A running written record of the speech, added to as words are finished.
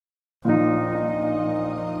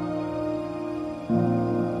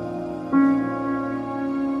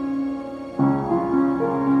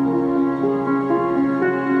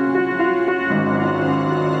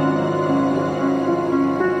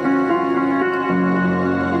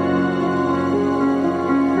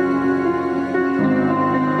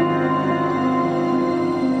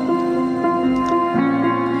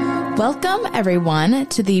Welcome, everyone,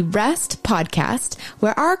 to the Rest Podcast,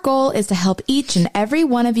 where our goal is to help each and every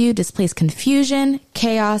one of you displace confusion,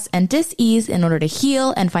 chaos, and dis-ease in order to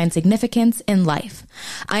heal and find significance in life.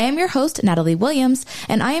 I am your host, Natalie Williams,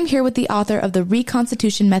 and I am here with the author of the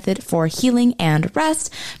Reconstitution Method for Healing and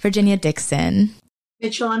Rest, Virginia Dixon.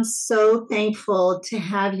 Mitchell, I'm so thankful to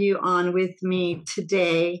have you on with me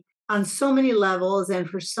today on so many levels and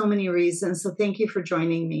for so many reasons. So thank you for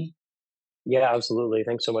joining me. Yeah, absolutely.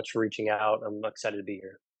 Thanks so much for reaching out. I'm excited to be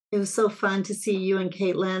here. It was so fun to see you and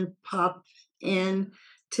Caitlin pop in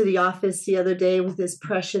to the office the other day with this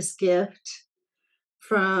precious gift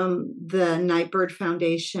from the Nightbird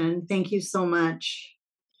Foundation. Thank you so much.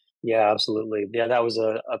 Yeah, absolutely. Yeah, that was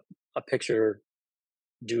a picture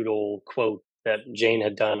doodle quote that Jane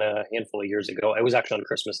had done a handful of years ago. It was actually on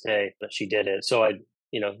Christmas Day that she did it. So I,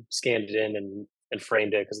 scanned it in and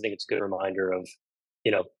framed it because I think it's a good reminder of,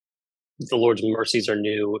 the Lord's mercies are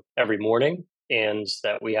new every morning, and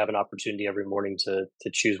that we have an opportunity every morning to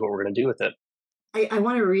choose what we're going to do with it. I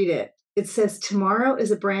want to read it. It says, tomorrow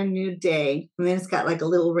is a brand new day. And then it's got like a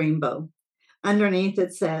little rainbow. Underneath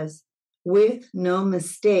it says, with no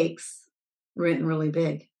mistakes, written really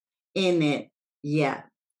big, in it yet.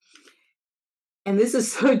 And this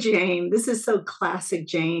is so Jane. This is so classic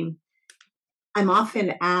Jane. I'm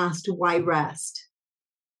often asked, why rest?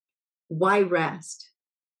 Why rest?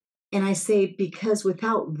 And I say, because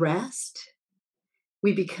without rest,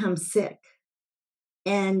 we become sick.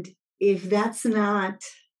 And if that's not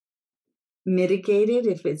mitigated,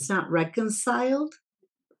 if it's not reconciled,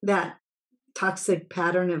 that toxic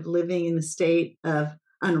pattern of living in a state of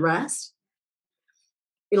unrest,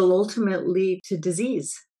 it'll ultimately lead to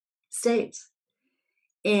disease states.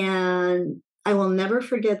 And I will never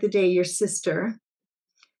forget the day your sister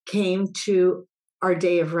came to our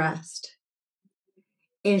day of rest.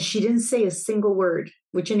 And she didn't say a single word,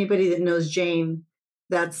 which anybody that knows Jane,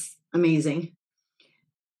 that's amazing.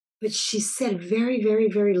 But she said very, very,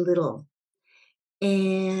 very little.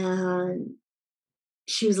 And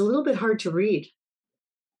she was a little bit hard to read.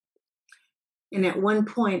 And at one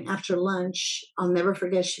point after lunch, I'll never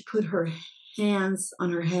forget, she put her hands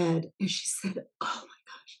on her head and she said, oh my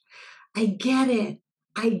gosh, I get it.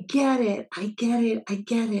 I get it. I get it. I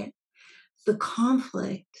get it. The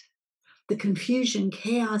conflict, the confusion,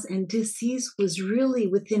 chaos, and disease was really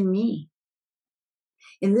within me.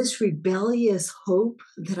 And this rebellious hope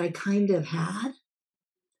that I kind of had,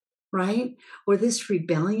 right? Or this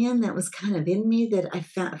rebellion that was kind of in me that I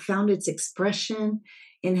found its expression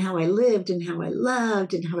in how I lived and how I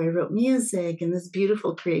loved and how I wrote music and this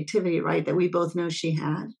beautiful creativity, right, that we both know she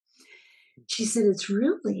had. She said, it's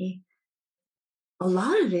really, a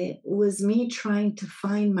lot of it was me trying to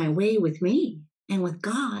find my way with me and with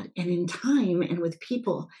God and in time and with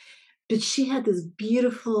people. But she had this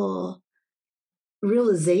beautiful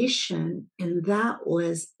realization, and that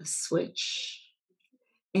was a switch.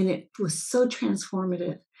 And it was so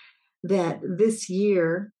transformative that this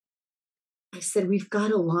year, I said, we've got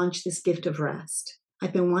to launch this gift of rest.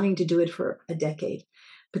 I've been wanting to do it for a decade,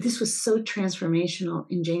 but this was so transformational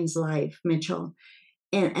in Jane's life, Mitchell.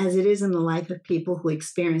 And as it is in the life of people who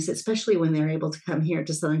experience it, especially when they're able to come here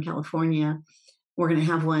to Southern California. We're going to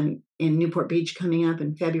have one in Newport Beach coming up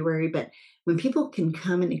in February. But when people can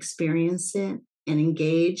come and experience it and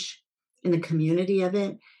engage in the community of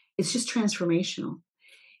it, it's just transformational.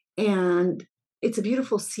 And it's a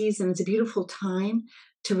beautiful season. It's a beautiful time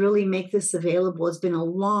to really make this available. It's been a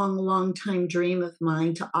long, long time dream of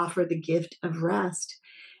mine to offer the gift of rest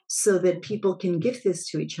so that people can gift this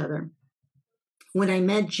to each other. When I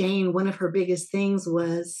met Jane, one of her biggest things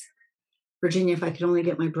was, Virginia, if I could only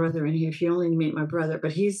get my brother in here, if you only meet my brother,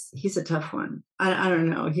 but he's a tough one. I don't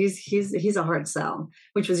know. He's a hard sell,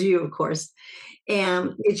 which was you, of course.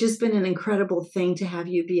 And it's just been an incredible thing to have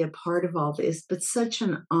you be a part of all this, but such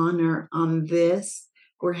an honor on this.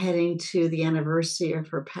 We're heading to the anniversary of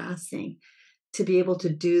her passing. To be able to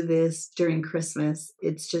do this during Christmas,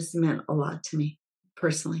 it's just meant a lot to me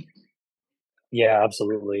personally. Yeah,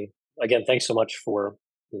 absolutely. Again, thanks so much for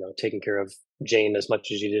taking care of Jane as much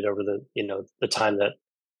as you did over the time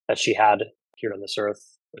that she had here on this earth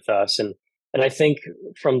with us. And I think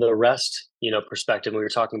from the rest, perspective, we were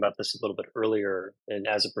talking about this a little bit earlier, and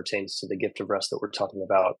as it pertains to the gift of rest that we're talking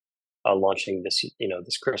about launching this,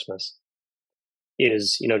 this Christmas,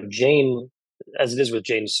 is, Jane, as it is with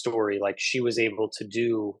Jane's story, like she was able to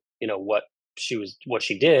do, what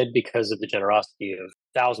she did because of the generosity of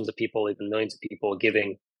thousands of people, even millions of people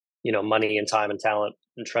giving money and time and talent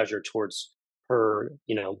and treasure towards her,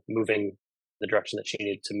 moving the direction that she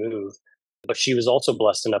needed to move. But she was also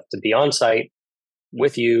blessed enough to be on site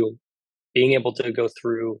with you being able to go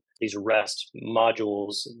through these rest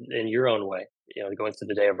modules in your own way, going through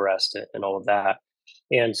the day of rest and all of that.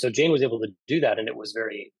 And so Jane was able to do that, and it was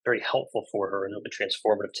very, very helpful for her and really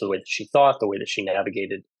transformative to the way that she thought, the way that she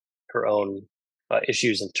navigated her own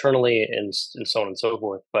issues internally, and so on and so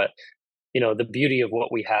forth. But the beauty of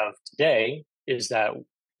what we have today is that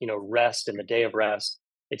rest and the day of rest,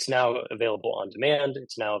 it's now available on demand.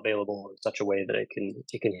 It's now available in such a way that it can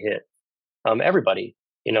hit everybody.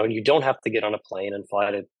 And you don't have to get on a plane and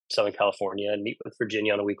fly to Southern California and meet with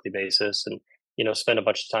Virginia on a weekly basis and spend a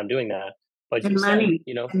bunch of time doing that. But And instead, money,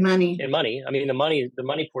 and money. and money. I mean, the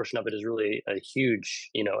money portion of it is really a huge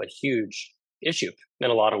issue in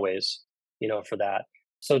a lot of ways, for that.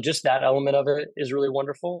 So just that element of it is really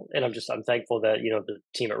wonderful. And I'm thankful that, the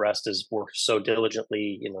team at Rest has worked so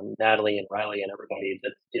diligently, Natalie and Riley and everybody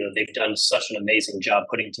that, they've done such an amazing job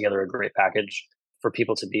putting together a great package for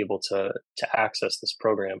people to be able to access this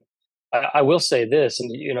program. I will say this,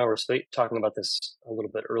 and, we're talking about this a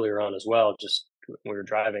little bit earlier on as well, just when we were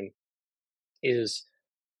driving, is,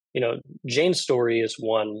 Jane's story is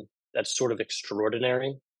one that's sort of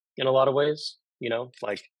extraordinary in a lot of ways,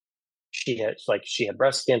 like she had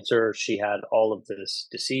breast cancer. She had all of this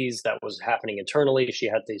disease that was happening internally. She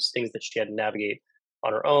had these things that she had to navigate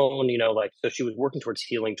on her own, so she was working towards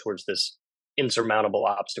healing towards this insurmountable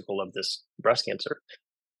obstacle of this breast cancer.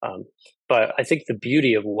 But I think the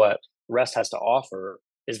beauty of what Rest has to offer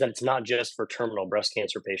is that it's not just for terminal breast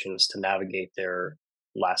cancer patients to navigate their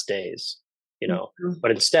last days, Mm-hmm.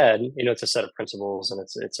 but instead, it's a set of principles, and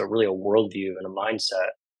it's a really a worldview and a mindset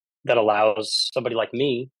that allows somebody like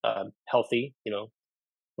me, healthy,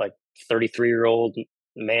 like 33-year-old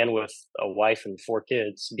man with a wife and 4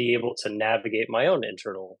 kids, be able to navigate my own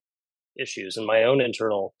internal issues and my own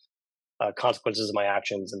internal consequences of my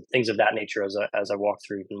actions and things of that nature as I walk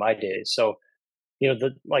through in my days. So,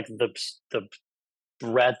 the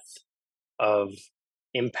breadth of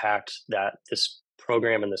impact that this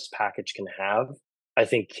program and this package can have, I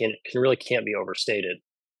think can't be overstated,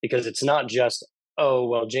 because it's not just, oh,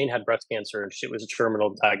 well, Jane had breast cancer and it was a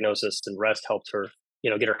terminal diagnosis and Rest helped her,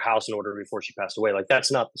 get her house in order before she passed away. Like,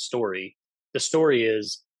 that's not the story. The story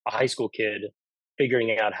is a high school kid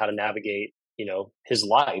figuring out how to navigate, his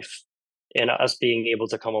life, and us being able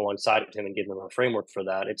to come alongside of him and give him a framework for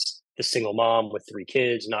that. It's the single mom with 3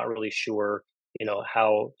 kids, not really sure,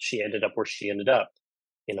 how she ended up where she ended up,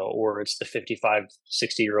 or it's the 55,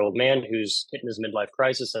 60-year-old man who's hitting his midlife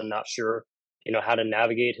crisis and not sure, how to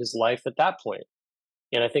navigate his life at that point.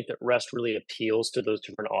 And I think that Rest really appeals to those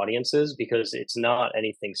different audiences because it's not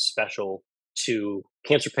anything special to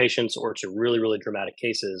cancer patients or to really, really dramatic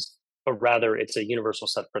cases, but rather it's a universal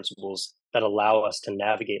set of principles that allow us to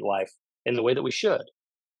navigate life in the way that we should.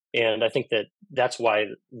 And I think that that's why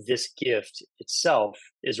this gift itself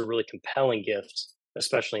is a really compelling gift,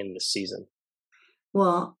 especially in this season.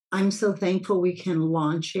 Well, I'm so thankful we can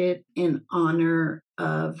launch it in honor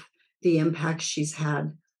of the impact she's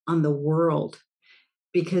had on the world.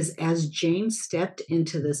 Because as Jane stepped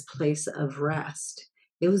into this place of rest,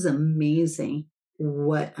 it was amazing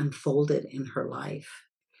what unfolded in her life.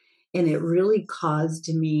 And it really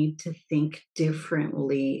caused me to think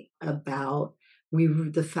differently about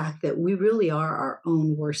the fact that we really are our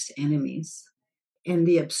own worst enemies. And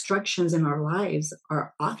the obstructions in our lives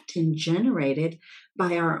are often generated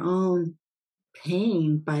by our own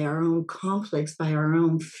pain, by our own conflicts, by our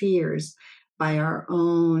own fears, by our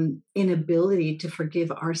own inability to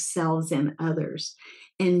forgive ourselves and others.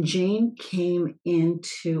 And Jane came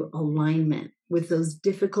into alignment with those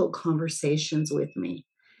difficult conversations with me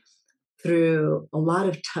through a lot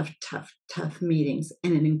of tough meetings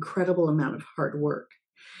and an incredible amount of hard work.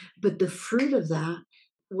 But the fruit of that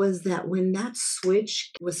was that when that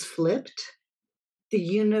switch was flipped, the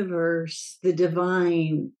universe, the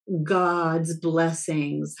divine, God's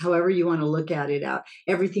blessings, however you want to look at it out,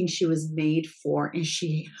 everything she was made for and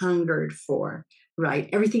she hungered for, right?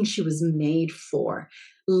 Everything she was made for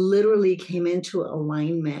literally came into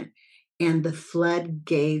alignment, and the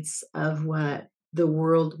floodgates of what the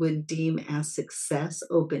world would deem as success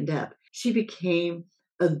opened up. She became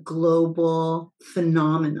a global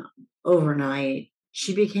phenomenon overnight.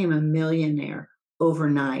 She became a millionaire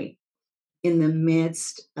overnight in the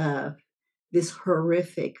midst of this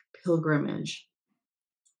horrific pilgrimage,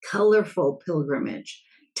 colorful pilgrimage,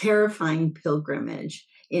 terrifying pilgrimage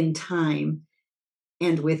in time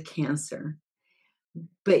and with cancer.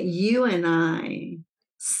 But you and I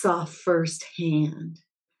saw firsthand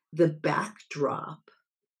the backdrop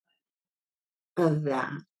of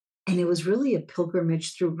that. And it was really a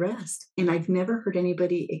pilgrimage through rest. And I've never heard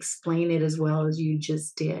anybody explain it as well as you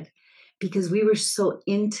just did. because we were so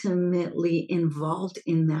intimately involved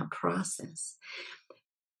in that process.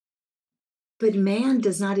 But man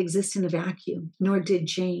does not exist in a vacuum, nor did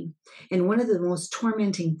Jane. And one of the most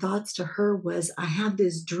tormenting thoughts to her was, I have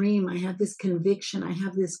this dream, I have this conviction, I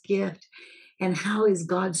have this gift. And how is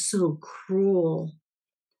God so cruel?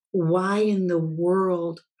 Why in the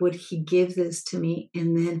world would he give this to me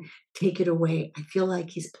and then take it away? I feel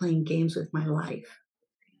like he's playing games with my life.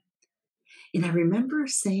 And I remember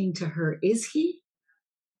saying to her, is he?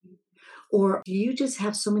 Or do you just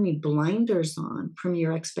have so many blinders on from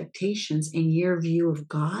your expectations and your view of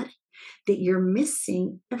God that you're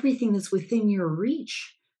missing everything that's within your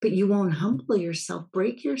reach, but you won't humble yourself,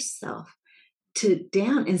 break yourself to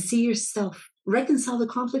down and see yourself, reconcile the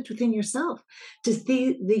conflict within yourself, to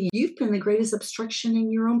see that you've been the greatest obstruction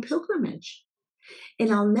in your own pilgrimage.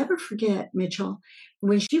 And I'll never forget, Mitchell,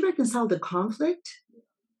 when she reconciled the conflict,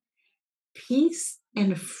 peace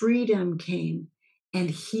and freedom came. And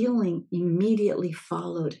healing immediately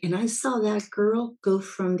followed. And I saw that girl go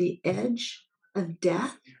from the edge of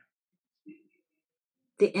death,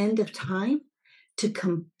 the end of time, to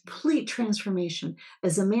complete transformation.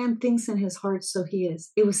 As a man thinks in his heart, so he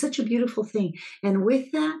is. It was such a beautiful thing. And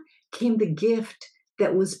with that came the gift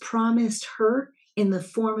that was promised her in the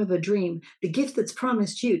form of a dream. The gift that's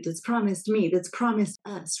promised you, that's promised me, that's promised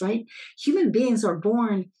us, right? Human beings are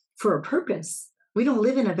born for a purpose. We don't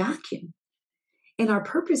live in a vacuum. And our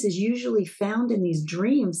purpose is usually found in these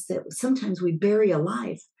dreams that sometimes we bury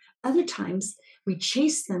alive. Other times we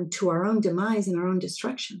chase them to our own demise and our own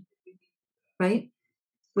destruction, right?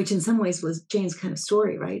 Which in some ways was Jane's kind of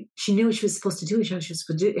story, right? She knew what she was supposed to do,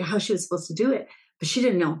 how she was supposed to do it, but she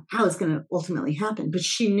didn't know how it's going to ultimately happen. But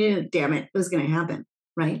she knew, damn it, it was going to happen,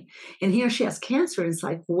 right? And here she has cancer. And it's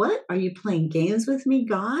like, what? Are you playing games with me,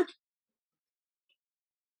 God?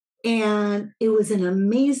 And it was an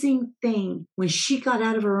amazing thing when she got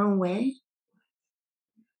out of her own way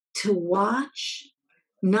to watch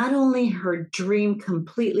not only her dream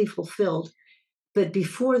completely fulfilled, but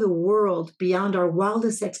before the world, beyond our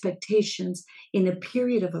wildest expectations, in a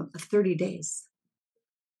period of 30 days.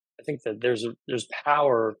 I think that there's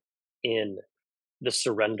power in the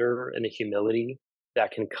surrender and the humility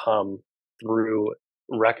that can come through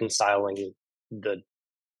reconciling the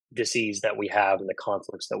disease that we have and the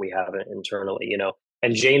conflicts that we have internally,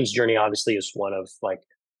 and Jane's journey obviously is one of, like,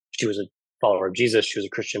 she was a follower of Jesus, she was a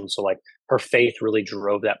Christian, so like her faith really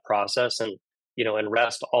drove that process. And and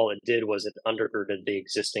rest, all it did was it undergirded the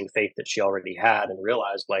existing faith that she already had, and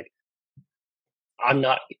realized, like, I'm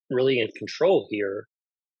not really in control here,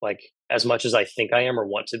 like, as much as I think I am or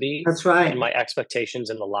want to be. That's right. And my expectations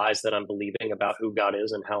and the lies that I'm believing about who God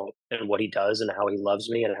is and how and what he does and how he loves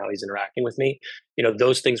me and how he's interacting with me,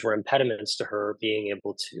 those things were impediments to her being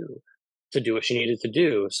able to do what she needed to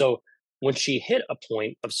do. So when she hit a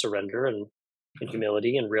point of surrender and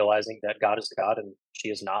humility and realizing that God is God and she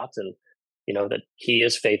is not, and that he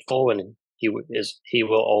is faithful and he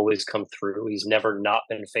will always come through. He's never not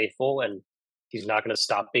been faithful, and he's not going to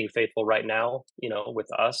stop being faithful right now, with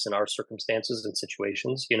us and our circumstances and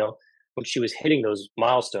situations. When she was hitting those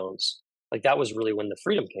milestones, like, that was really when the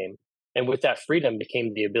freedom came. And with that freedom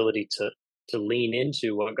became the ability to lean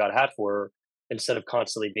into what God had for her, instead of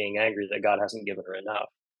constantly being angry that God hasn't given her enough.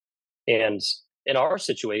 And in our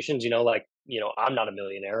situations, I'm not a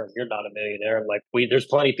millionaire and you're not a millionaire. And like, there's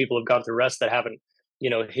plenty of people who've gone through rest that haven't,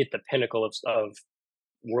 hit the pinnacle of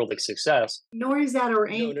worldly success. Nor is that her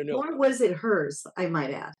aim. No. Nor was it hers, I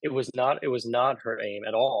might add. It was not her aim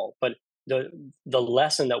at all. But the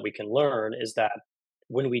lesson that we can learn is that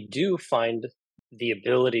when we do find the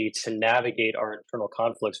ability to navigate our internal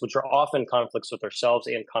conflicts, which are often conflicts with ourselves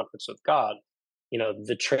and conflicts with God,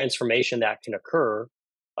 the transformation that can occur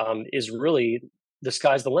is really, the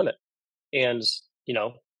sky's the limit. And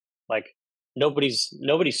like, nobody's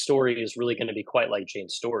story is really going to be quite like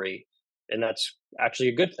Jane's story. And that's actually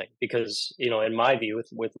a good thing, because in my view,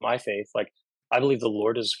 with my faith, like, I believe the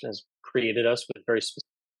Lord has created us with very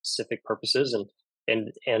specific purposes,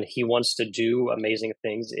 and he wants to do amazing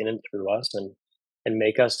things in and through us, and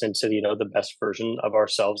make us into the best version of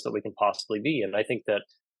ourselves that we can possibly be. And I think that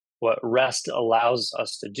what rest allows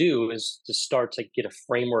us to do is to start to get a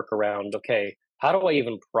framework around, okay, how do I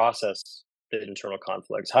even process the internal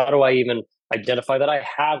conflicts? How do I even identify that I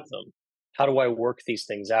have them? How do I work these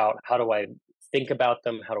things out? How do I think about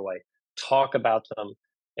them? How do I talk about them?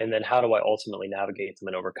 And then how do I ultimately navigate them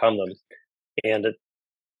and overcome them? And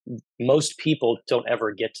most people don't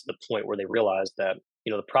ever get to the point where they realize that,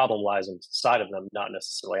 the problem lies inside of them, not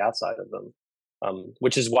necessarily outside of them.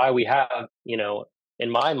 Which is why we have, in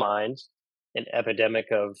my mind, an epidemic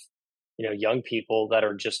of, young people that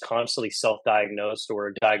are just constantly self-diagnosed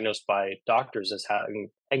or diagnosed by doctors as having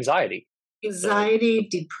anxiety. So Anxiety,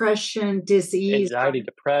 depression, disease. anxiety,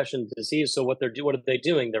 depression, disease. So what are they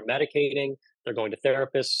doing? They're medicating, they're going to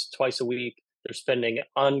therapists twice a week, they're spending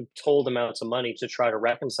untold amounts of money to try to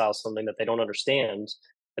reconcile something that they don't understand.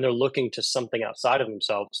 And they're looking to something outside of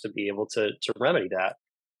themselves to be able to remedy that.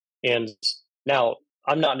 And now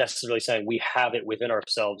I'm not necessarily saying we have it within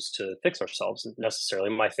ourselves to fix ourselves necessarily.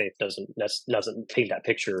 My faith doesn't paint that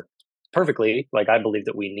picture perfectly. Like, I believe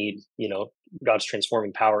that we need, God's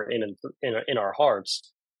transforming power in our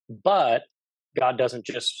hearts, but God doesn't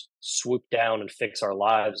just swoop down and fix our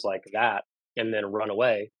lives like that and then run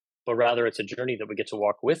away, but rather it's a journey that we get to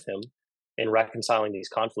walk with him in reconciling these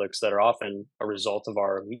conflicts that are often a result of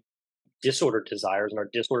our disordered desires and our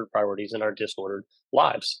disordered priorities and our disordered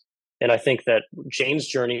lives. And I think that Jane's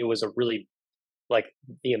journey was a really, like,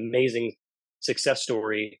 the amazing success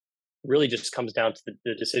story really just comes down to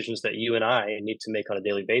the decisions that you and I need to make on a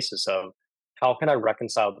daily basis of how can I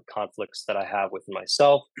reconcile the conflicts that I have within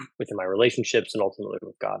myself, within my relationships, and ultimately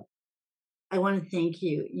with God. I want to thank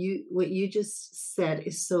you. What you just said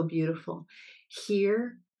is so beautiful.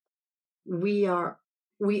 Here we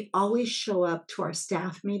always show up to our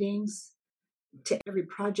staff meetings, to every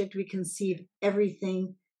project we conceive,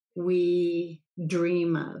 everything we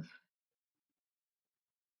dream of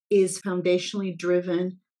is foundationally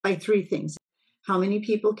driven by three things. How many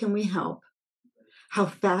people can we help? How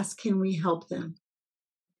fast can we help them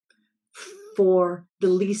for the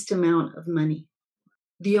least amount of money?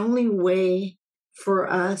 The only way for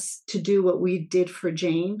us to do what we did for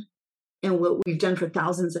Jane and what we've done for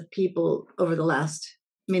thousands of people over the last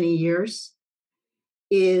many years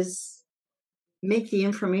is make the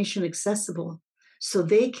information accessible so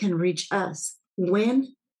they can reach us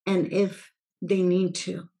when and if they need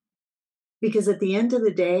to. Because at the end of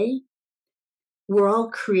the day, we're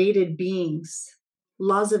all created beings.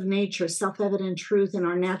 Laws of nature, self-evident truth, and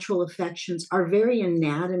our natural affections, our very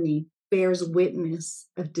anatomy bears witness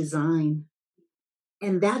of design.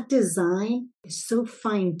 And that design is so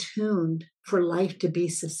fine-tuned for life to be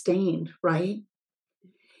sustained, right?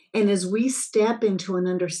 And as we step into an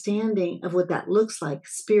understanding of what that looks like,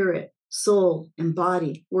 spirit, soul, and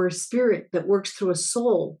body, we're a spirit that works through a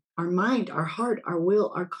soul, our mind, our heart, our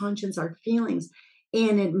will, our conscience, our feelings,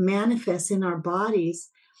 and it manifests in our bodies.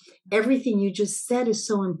 Everything you just said is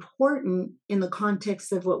so important in the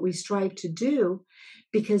context of what we strive to do,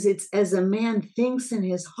 because it's as a man thinks in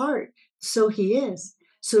his heart, so he is.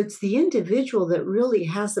 So it's the individual that really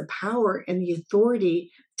has the power and the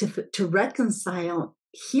authority to reconcile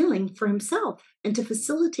healing for himself and to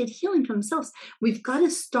facilitate healing for themselves. We've got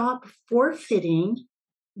to stop forfeiting,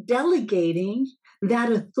 delegating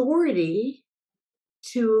that authority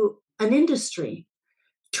to an industry,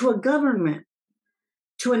 to a government,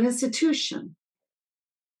 to an institution,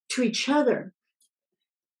 to each other.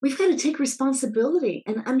 We've got to take responsibility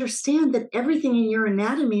and understand that everything in your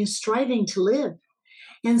anatomy is striving to live.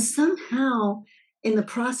 And somehow, in the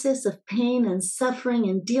process of pain and suffering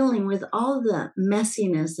and dealing with all the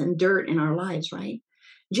messiness and dirt in our lives, right?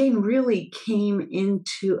 Jane really came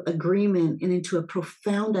into agreement and into a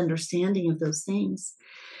profound understanding of those things.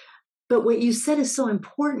 But what you said is so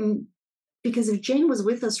important, because if Jane was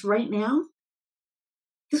with us right now,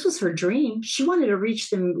 this was her dream. She wanted to reach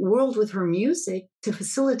the world with her music to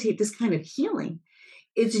facilitate this kind of healing.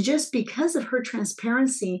 It's just because of her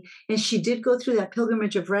transparency, and she did go through that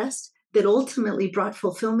pilgrimage of rest that ultimately brought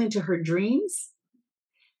fulfillment to her dreams,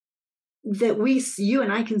 that you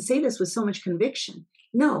and I can say this with so much conviction.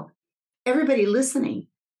 No, everybody listening,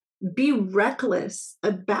 be reckless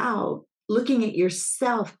about looking at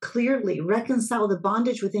yourself clearly, reconcile the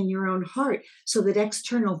bondage within your own heart so that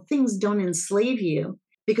external things don't enslave you,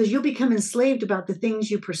 because you'll become enslaved about the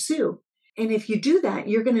things you pursue. And if you do that,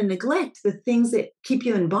 you're going to neglect the things that keep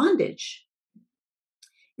you in bondage.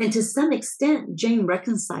 And to some extent, Jane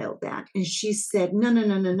reconciled that. And she said,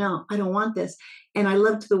 no, I don't want this. And I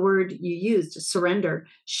loved the word you used, surrender.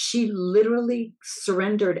 She literally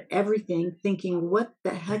surrendered everything, thinking, what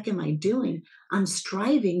the heck am I doing? I'm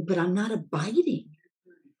striving, but I'm not abiding.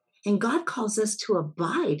 And God calls us to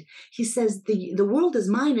abide. He says, the world is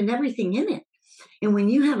mine and everything in it. And when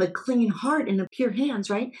you have a clean heart and a pure hands,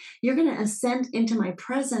 right, you're going to ascend into my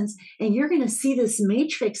presence, and you're going to see this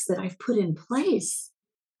matrix that I've put in place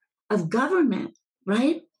of government,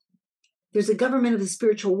 right? There's a government of the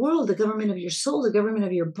spiritual world, the government of your soul, the government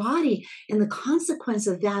of your body. And the consequence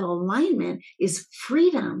of that alignment is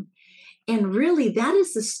freedom. And really, that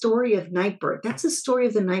is the story of Nightbird. That's the story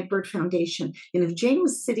of the Nightbird Foundation. And if Jane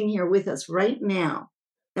was sitting here with us right now,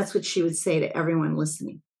 that's what she would say to everyone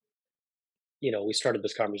listening. we started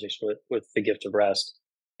this conversation with the gift of rest.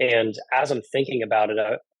 And as I'm thinking about it,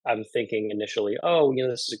 I'm thinking initially, oh,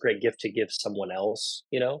 this is a great gift to give someone else,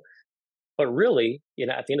 but really,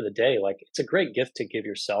 at the end of the day, like it's a great gift to give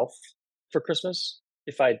yourself for Christmas.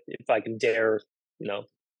 If I can dare,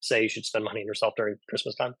 say you should spend money on yourself during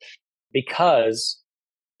Christmas time, because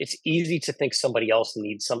it's easy to think somebody else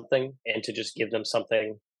needs something and to just give them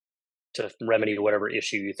something to remedy whatever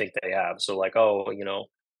issue you think they have. So like, oh,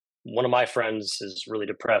 one of my friends is really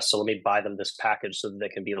depressed, so let me buy them this package so that they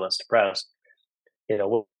can be less depressed.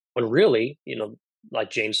 When really, like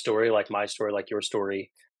Jane's story, like my story, like your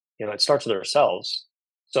story, it starts with ourselves.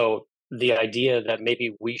 So the idea that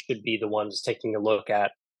maybe we should be the ones taking a look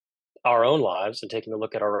at our own lives and taking a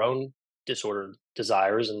look at our own disordered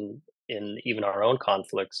desires and even our own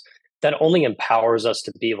conflicts, that only empowers us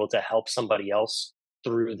to be able to help somebody else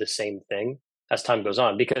through the same thing as time goes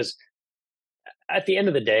on. Because at the end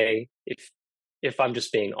of the day, if I'm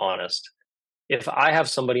just being honest, if I have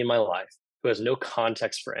somebody in my life who has no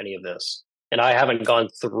context for any of this, and I haven't gone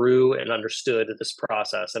through and understood this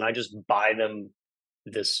process, and I just buy them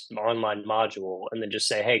this online module and then just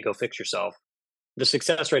say, hey, go fix yourself, the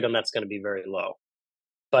success rate on that's going to be very low.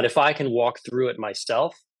 But if I can walk through it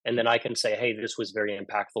myself, and then I can say, hey, this was very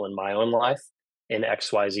impactful in my own life in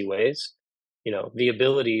XYZ ways, the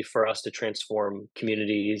ability for us to transform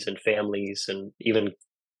communities and families and even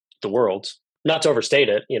the world, not to overstate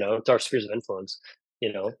it, it's our spheres of influence.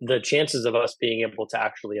 The chances of us being able to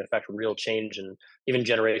actually affect real change and even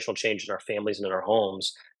generational change in our families and in our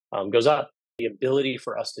homes goes up. The ability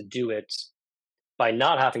for us to do it by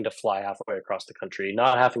not having to fly halfway across the country,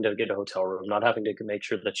 not having to get a hotel room, not having to make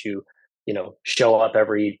sure that you show up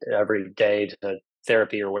every day to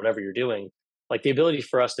therapy or whatever you're doing. Like the ability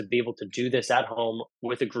for us to be able to do this at home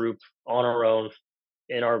with a group on our own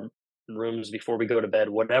in our rooms before we go to bed,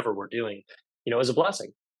 whatever we're doing, is a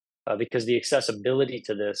blessing because the accessibility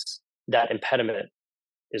to this, that impediment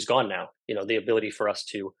is gone now. The ability for us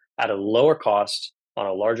to, at a lower cost, on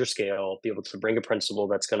a larger scale, be able to bring a principle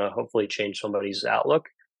that's going to hopefully change somebody's outlook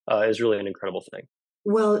is really an incredible thing.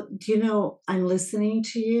 Well, I'm listening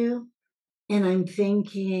to you and I'm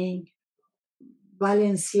thinking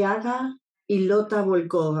Balenciaga y Lotta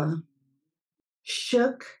Volkova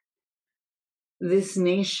shook this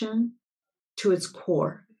nation to its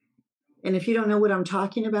core. And if you don't know what I'm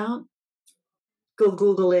talking about, go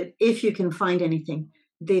Google it if you can find anything.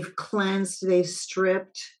 They've cleansed, they've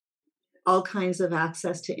stripped all kinds of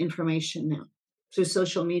access to information now through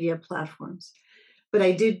social media platforms. But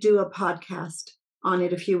I did do a podcast on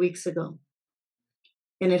it a few weeks ago,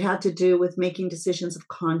 and it had to do with making decisions of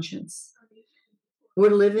conscience.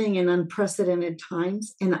 We're living in unprecedented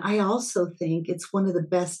times, and I also think it's one of the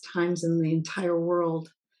best times in the entire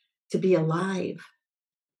world to be alive.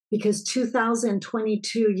 Because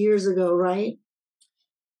 2022 years ago, right?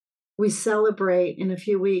 We celebrate in a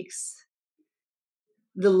few weeks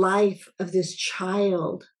the life of this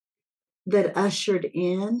child that ushered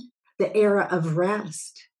in the era of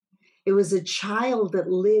rest. It was a child that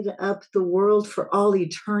lit up the world for all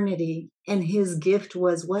eternity. And his gift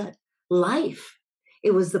was what? Life.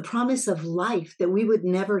 It was the promise of life, that we would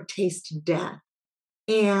never taste death.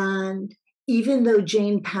 And even though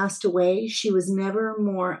Jane passed away, she was never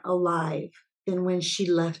more alive than when she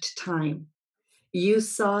left time. You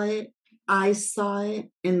saw it, I saw it,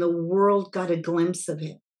 and the world got a glimpse of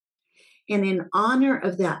it. And in honor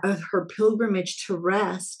of that, of her pilgrimage to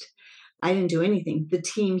rest, I didn't do anything. The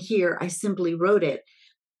team here, I simply wrote it,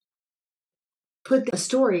 put a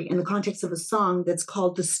story in the context of a song that's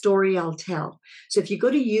called The Story I'll Tell. So if you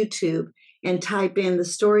go to YouTube and type in The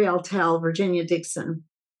Story I'll Tell, Virginia Dixon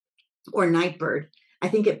or Nightbird, I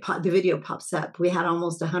think the video pops up. We had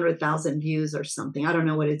almost 100,000 views or something. I don't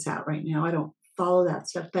know what it's at right now. I don't follow that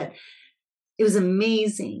stuff, but it was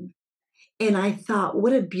amazing. And I thought,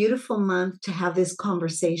 what a beautiful month to have this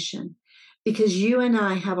conversation, because you and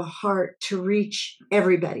I have a heart to reach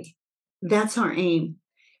everybody. That's our aim.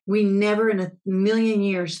 We never in a million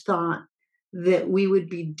years thought that we would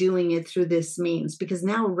be doing it through this means, because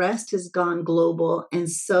now rest has gone global, and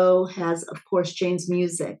so has, of course, Jane's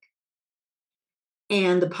music.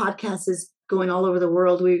 And the podcast is going all over the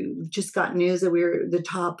world. We just got news that we're the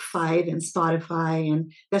top 5 in Spotify,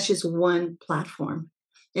 and that's just one platform.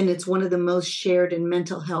 And it's one of the most shared in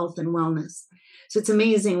mental health and wellness. So it's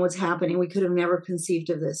amazing what's happening. We could have never conceived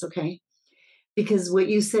of this, okay? Because what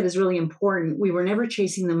you said is really important. We were never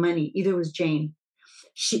chasing the money. Either was Jane.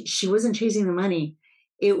 She wasn't chasing the money.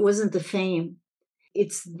 It wasn't the fame.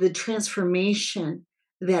 It's the transformation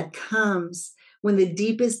that comes when the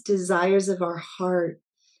deepest desires of our heart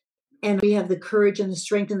and we have the courage and the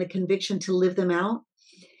strength and the conviction to live them out,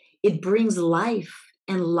 it brings life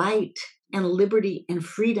and light and liberty and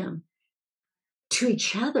freedom to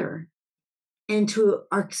each other and to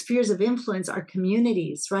our spheres of influence, our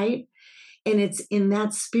communities, right? And it's in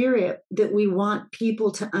that spirit that we want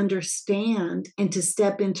people to understand and to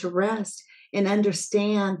step into rest and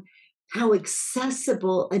understand how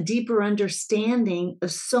accessible a deeper understanding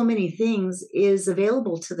of so many things is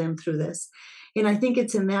available to them through this. And I think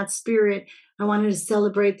it's in that spirit. I wanted to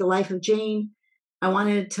celebrate the life of Jane. I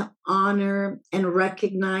wanted to honor and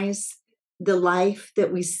recognize the life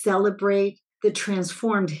that we celebrate, the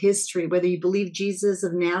transformed history, whether you believe Jesus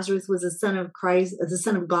of Nazareth was the Son of Christ, the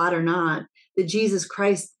Son of God or not, that Jesus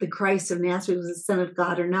Christ, the Christ of Nazareth was the Son of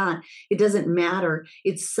God or not. It doesn't matter.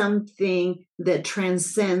 It's something that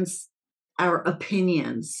transcends our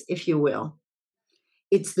opinions, if you will.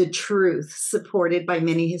 It's the truth supported by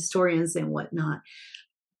many historians and whatnot.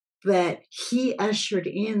 But he ushered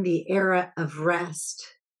in the era of rest,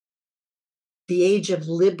 the age of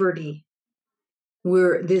liberty,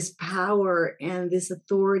 where this power and this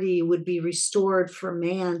authority would be restored for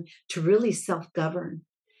man to really self-govern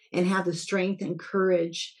and have the strength and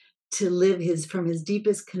courage to live from his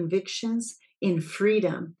deepest convictions in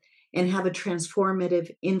freedom and have a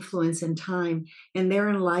transformative influence in time. And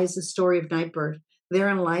therein lies the story of Nightbird.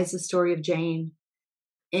 Therein lies the story of Jane.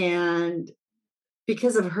 And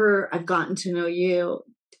because of her, I've gotten to know you,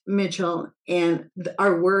 Mitchell, and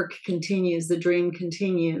our work continues, the dream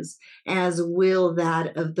continues, as will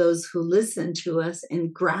that of those who listen to us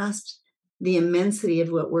and grasp the immensity of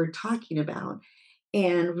what we're talking about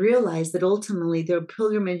and realize that ultimately their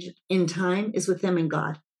pilgrimage in time is with them and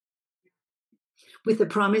God, with the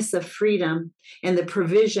promise of freedom and the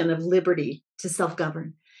provision of liberty to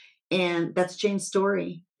self-govern. And that's Jane's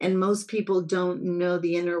story. And most people don't know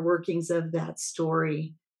the inner workings of that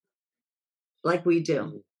story like we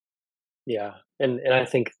do. Yeah. And I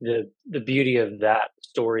think the beauty of that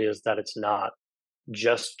story is that it's not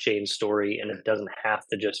just Jane's story, and it doesn't have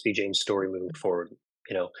to just be Jane's story moving forward.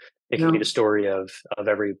 You know, it can be the story of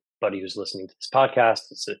everybody who's listening to this podcast.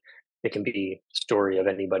 It can be the story of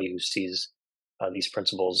anybody who sees these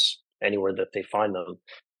principles anywhere that they find them.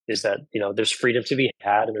 Is that, you know, there's freedom to be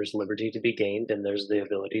had, and there's liberty to be gained, and there's the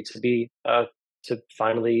ability to be to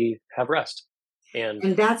finally have rest.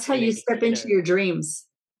 And that's how you step into your dreams.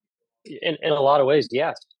 In a lot of ways,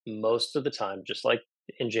 yes. Most of the time, just like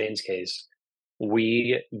in Jane's case,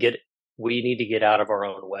 we need to get out of our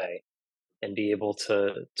own way and be able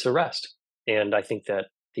to rest. And I think that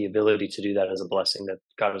the ability to do that is a blessing that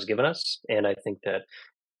God has given us. And I think that,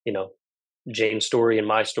 you know, Jane's story and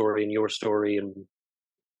my story and your story and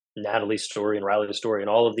Natalie's story and Riley's story and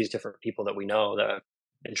all of these different people that we know that have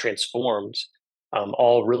been transformed,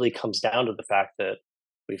 all really comes down to the fact that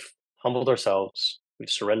we've humbled ourselves, we've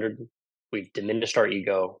surrendered, we've diminished our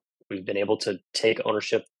ego, we've been able to take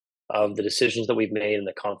ownership of the decisions that we've made and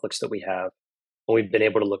the conflicts that we have, and we've been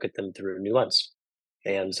able to look at them through a new lens.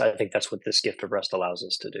 And I think that's what this gift of rest allows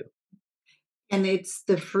us to do. And it's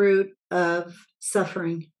the fruit of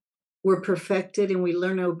suffering. We're perfected and we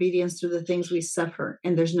learn obedience through the things we suffer,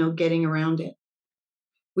 and there's no getting around it.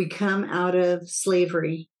 We come out of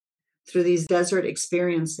slavery through these desert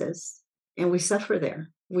experiences, and we suffer there.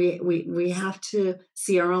 We have to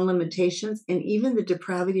see our own limitations and even the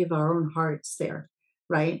depravity of our own hearts there,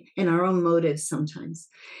 right? And our own motives sometimes.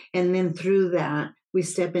 And then through that, we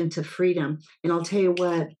step into freedom. And I'll tell you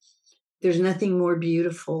what, there's nothing more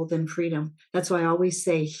beautiful than freedom. That's why I always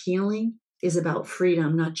say healing is about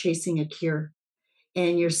freedom, not chasing a cure.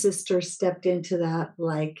 And your sister stepped into that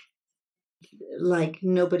like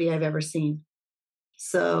nobody I've ever seen.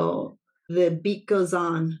 So the beat goes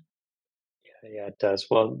on. Yeah, it does.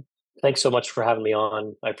 Well, thanks so much for having me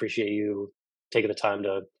on. I appreciate you taking the time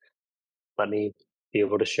to let me be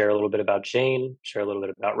able to share a little bit about Jane, share a little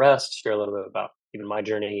bit about rest, share a little bit about even my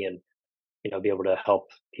journey, and, you know, be able to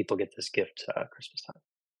help people get this gift Christmas time.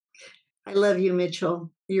 I love you,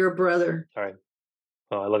 Mitchell. You're a brother. All right.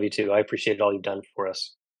 Well, I love you too. I appreciate all you've done for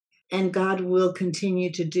us. And God will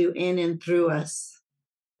continue to do in and through us.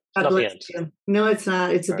 God bless you. No, it's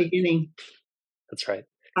not. It's a beginning. That's right.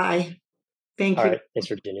 Bye. Thank you. All right. Thanks,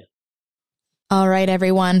 Virginia. All right,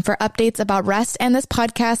 everyone. For updates about rest and this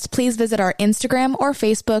podcast, please visit our Instagram or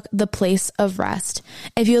Facebook, The Place of Rest.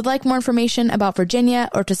 If you would like more information about Virginia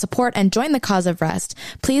or to support and join the cause of rest,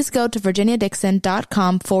 please go to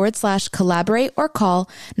virginiadixon.com/collaborate or call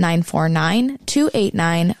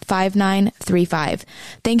 949-289-5935.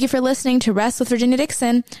 Thank you for listening to Rest with Virginia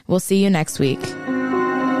Dixon. We'll see you next week.